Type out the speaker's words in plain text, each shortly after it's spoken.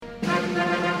So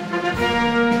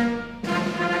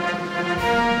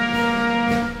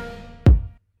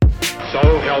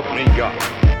help me God.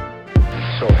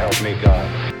 So help me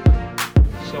God.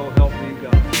 So help me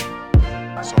God.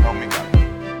 So help me God.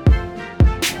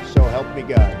 So help me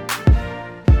God.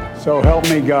 So help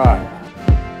me God.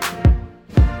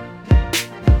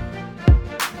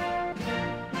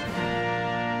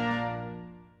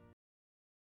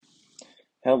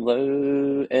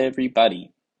 Hello,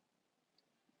 everybody.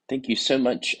 Thank you so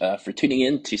much for tuning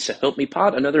in to So Help Me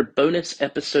Pod, another bonus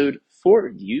episode for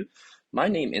you. My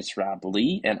name is Rob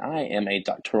Lee, and I am a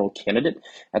doctoral candidate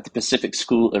at the Pacific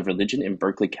School of Religion in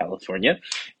Berkeley, California.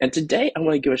 And today I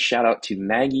want to give a shout out to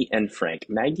Maggie and Frank.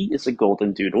 Maggie is a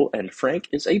golden doodle, and Frank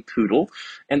is a poodle,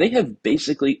 and they have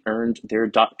basically earned their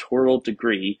doctoral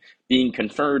degree being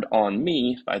conferred on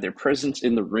me by their presence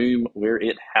in the room where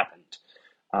it happened.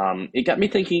 It got me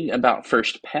thinking about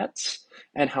first pets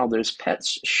and how those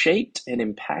pets shaped and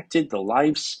impacted the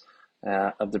lives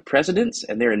of the presidents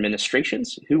and their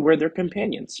administrations who were their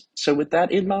companions. So with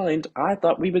that in mind, I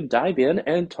thought we would dive in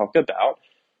and talk about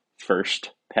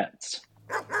first pets.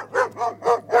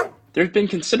 There's been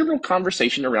considerable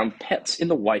conversation around pets in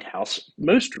the White House,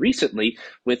 most recently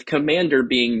with Commander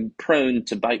being prone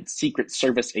to bite Secret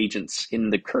Service agents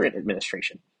in the current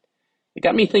administration. It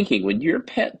got me thinking, would your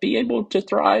pet be able to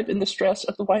thrive in the stress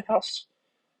of the White House?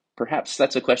 Perhaps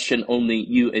that's a question only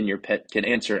you and your pet can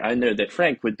answer. I know that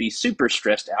Frank would be super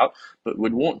stressed out, but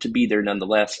would want to be there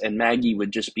nonetheless, and Maggie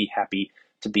would just be happy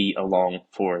to be along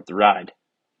for the ride.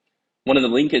 One of the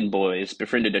Lincoln boys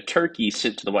befriended a turkey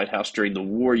sent to the White House during the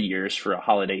war years for a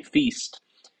holiday feast.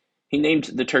 He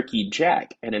named the turkey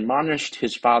Jack and admonished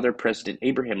his father, President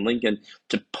Abraham Lincoln,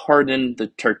 to pardon the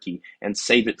turkey and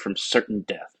save it from certain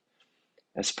death.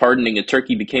 As pardoning a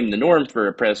turkey became the norm for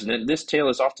a president, this tale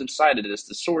is often cited as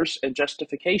the source and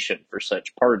justification for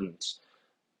such pardons.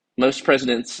 Most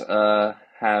presidents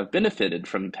have benefited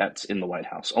from pets in the White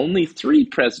House. Only 3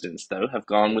 presidents, though, have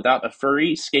gone without a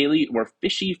furry, scaly, or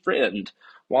fishy friend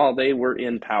while they were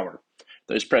in power.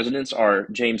 Those presidents are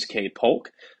James K.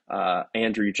 Polk,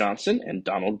 Andrew Johnson, and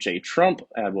Donald J. Trump.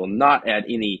 I will not add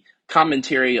any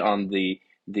commentary on the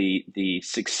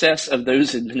success of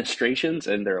those administrations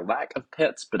and their lack of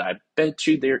pets, but I bet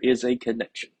you there is a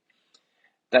connection.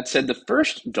 That said, the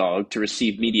first dog to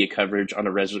receive media coverage on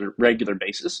a regular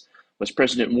basis was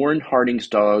President Warren Harding's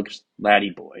dog,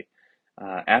 Laddie Boy.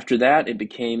 After that, it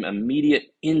became a media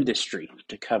industry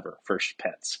to cover first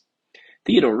pets.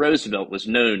 Theodore Roosevelt was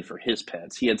known for his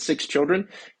pets. He had 6 children,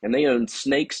 and they owned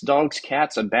snakes, dogs,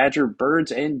 cats, a badger,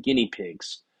 birds, and guinea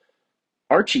pigs.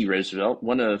 Archie Roosevelt,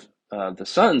 one of the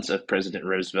sons of President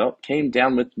Roosevelt, came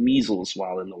down with measles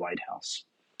while in the White House.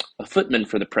 A footman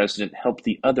for the president helped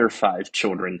the other 5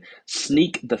 children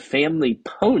sneak the family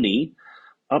pony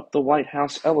up the White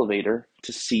House elevator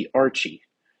to see Archie.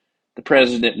 The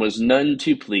president was none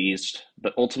too pleased,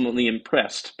 but ultimately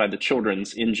impressed by the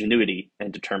children's ingenuity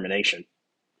and determination.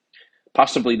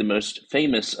 Possibly the most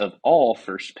famous of all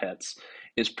first pets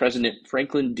is President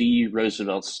Franklin D.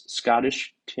 Roosevelt's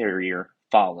Scottish Terrier,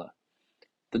 Fala.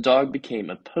 The dog became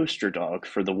a poster dog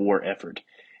for the war effort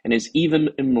and is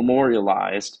even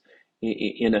memorialized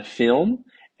in a film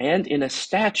and in a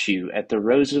statue at the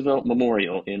Roosevelt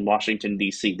Memorial in Washington,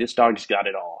 D.C. This dog's got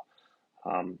it all.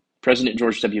 President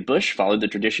George W. Bush followed the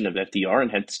tradition of FDR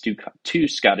and had 2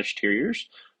 Scottish Terriers,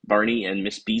 Barney and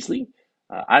Miss Beasley.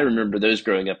 I remember those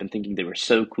growing up and thinking they were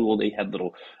so cool. They had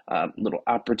little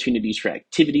opportunities for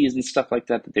activities and stuff like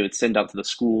that they would send out to the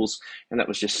schools, and that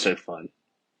was just so fun.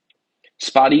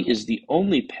 Spotty is the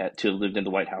only pet to have lived in the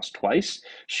White House twice.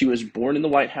 She was born in the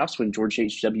White House when George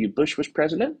H.W. Bush was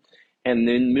president, and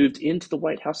then moved into the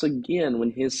White House again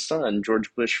when his son,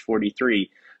 George Bush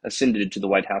 43, ascended to the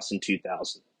White House in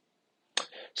 2000.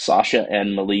 Sasha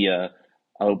and Malia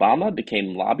Obama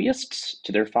became lobbyists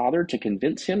to their father to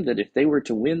convince him that if they were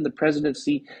to win the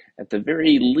presidency, at the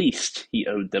very least, he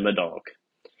owed them a dog.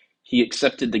 He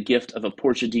accepted the gift of a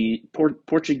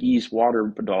Portuguese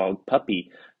water dog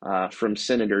puppy from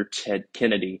Senator Ted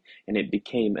Kennedy, and it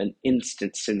became an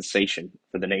instant sensation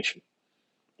for the nation.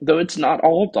 Though it's not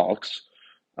all dogs,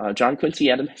 John Quincy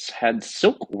Adams had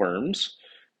silkworms,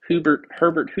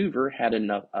 Herbert Hoover had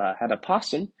a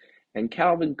possum, and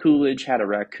Calvin Coolidge had a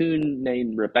raccoon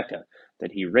named Rebecca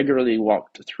that he regularly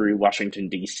walked through Washington,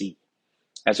 D.C.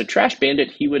 As a trash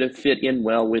bandit, he would have fit in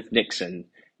well with Nixon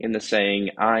in the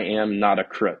saying, "I am not a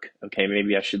crook." Okay,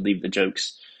 maybe I should leave the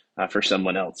jokes for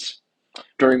someone else.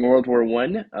 During World War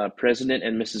I, President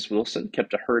and Mrs. Wilson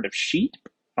kept a herd of sheep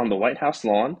on the White House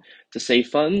lawn to save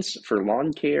funds for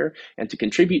lawn care and to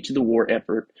contribute to the war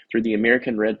effort through the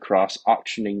American Red Cross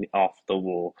auctioning off the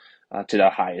wool to the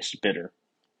highest bidder.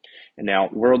 And now,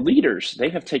 world leaders, they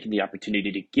have taken the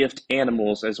opportunity to gift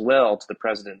animals as well to the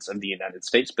presidents of the United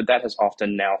States, but that has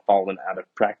often now fallen out of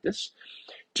practice.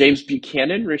 James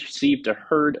Buchanan received a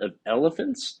herd of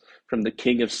elephants from the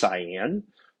King of Siam,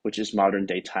 which is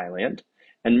modern-day Thailand,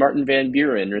 and Martin Van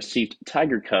Buren received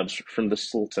tiger cubs from the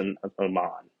Sultan of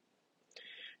Oman.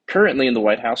 Currently in the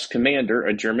White House, Commander,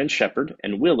 a German Shepherd,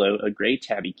 and Willow, a gray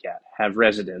tabby cat, have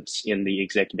residence in the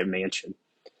executive mansion.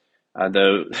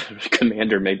 Though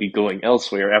Commander may be going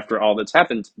elsewhere after all that's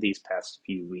happened these past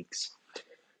few weeks.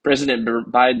 President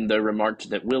Biden, though, remarked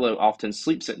that Willow often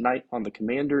sleeps at night on the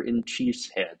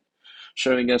Commander-in-Chief's head,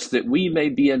 showing us that we may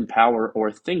be in power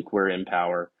or think we're in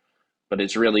power, but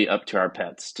it's really up to our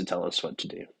pets to tell us what to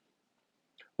do.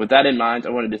 With that in mind,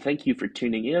 I wanted to thank you for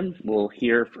tuning in. We'll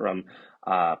hear from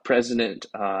President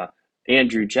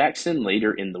Andrew Jackson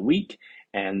later in the week,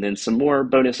 and then some more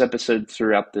bonus episodes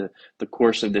throughout the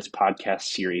course of this podcast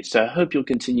series. So I hope you'll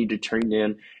continue to tune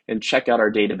in and check out our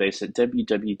database at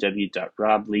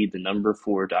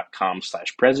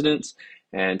www.roblee4.com/presidents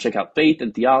and check out faith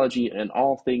and theology and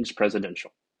all things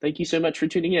presidential. Thank you so much for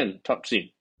tuning in. Talk soon.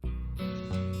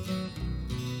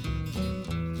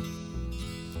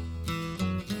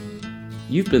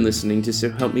 You've been listening to So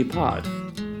Help Me Pod,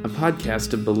 a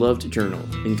podcast of Beloved Journal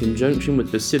in conjunction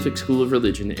with Pacific School of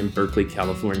Religion in Berkeley,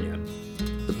 California.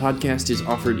 The podcast is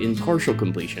offered in partial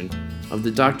completion of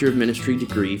the Doctor of Ministry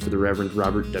degree for the Reverend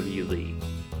Robert W. Lee.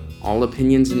 All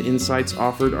opinions and insights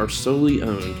offered are solely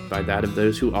owned by that of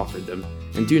those who offered them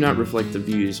and do not reflect the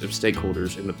views of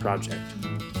stakeholders in the project.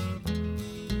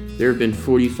 There have been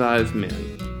 45 men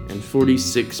and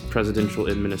 46 presidential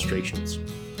administrations,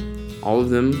 all of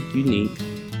them unique.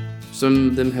 Some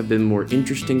of them have been more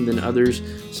interesting than others,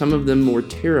 some of them more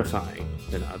terrifying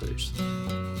than others.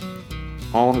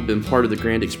 All have been part of the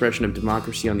grand expression of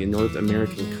democracy on the North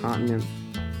American continent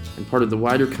and part of the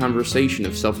wider conversation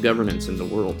of self-governance in the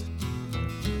world.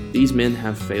 These men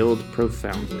have failed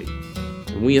profoundly,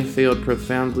 and we have failed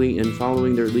profoundly in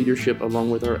following their leadership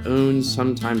along with our own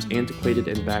sometimes antiquated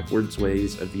and backwards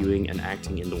ways of viewing and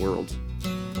acting in the world.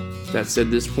 That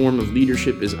said, this form of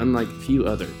leadership is unlike few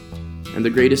other, and the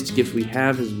greatest gift we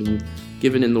have has been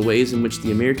given in the ways in which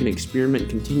the American experiment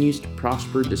continues to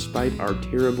prosper despite our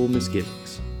terrible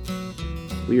misgivings.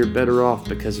 We are better off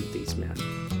because of these men,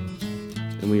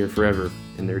 and we are forever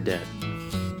in their debt.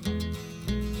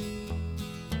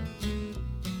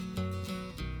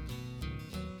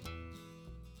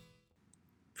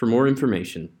 For more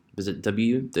information, visit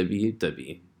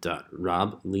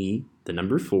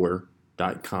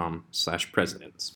www.roblee4.com/presidents.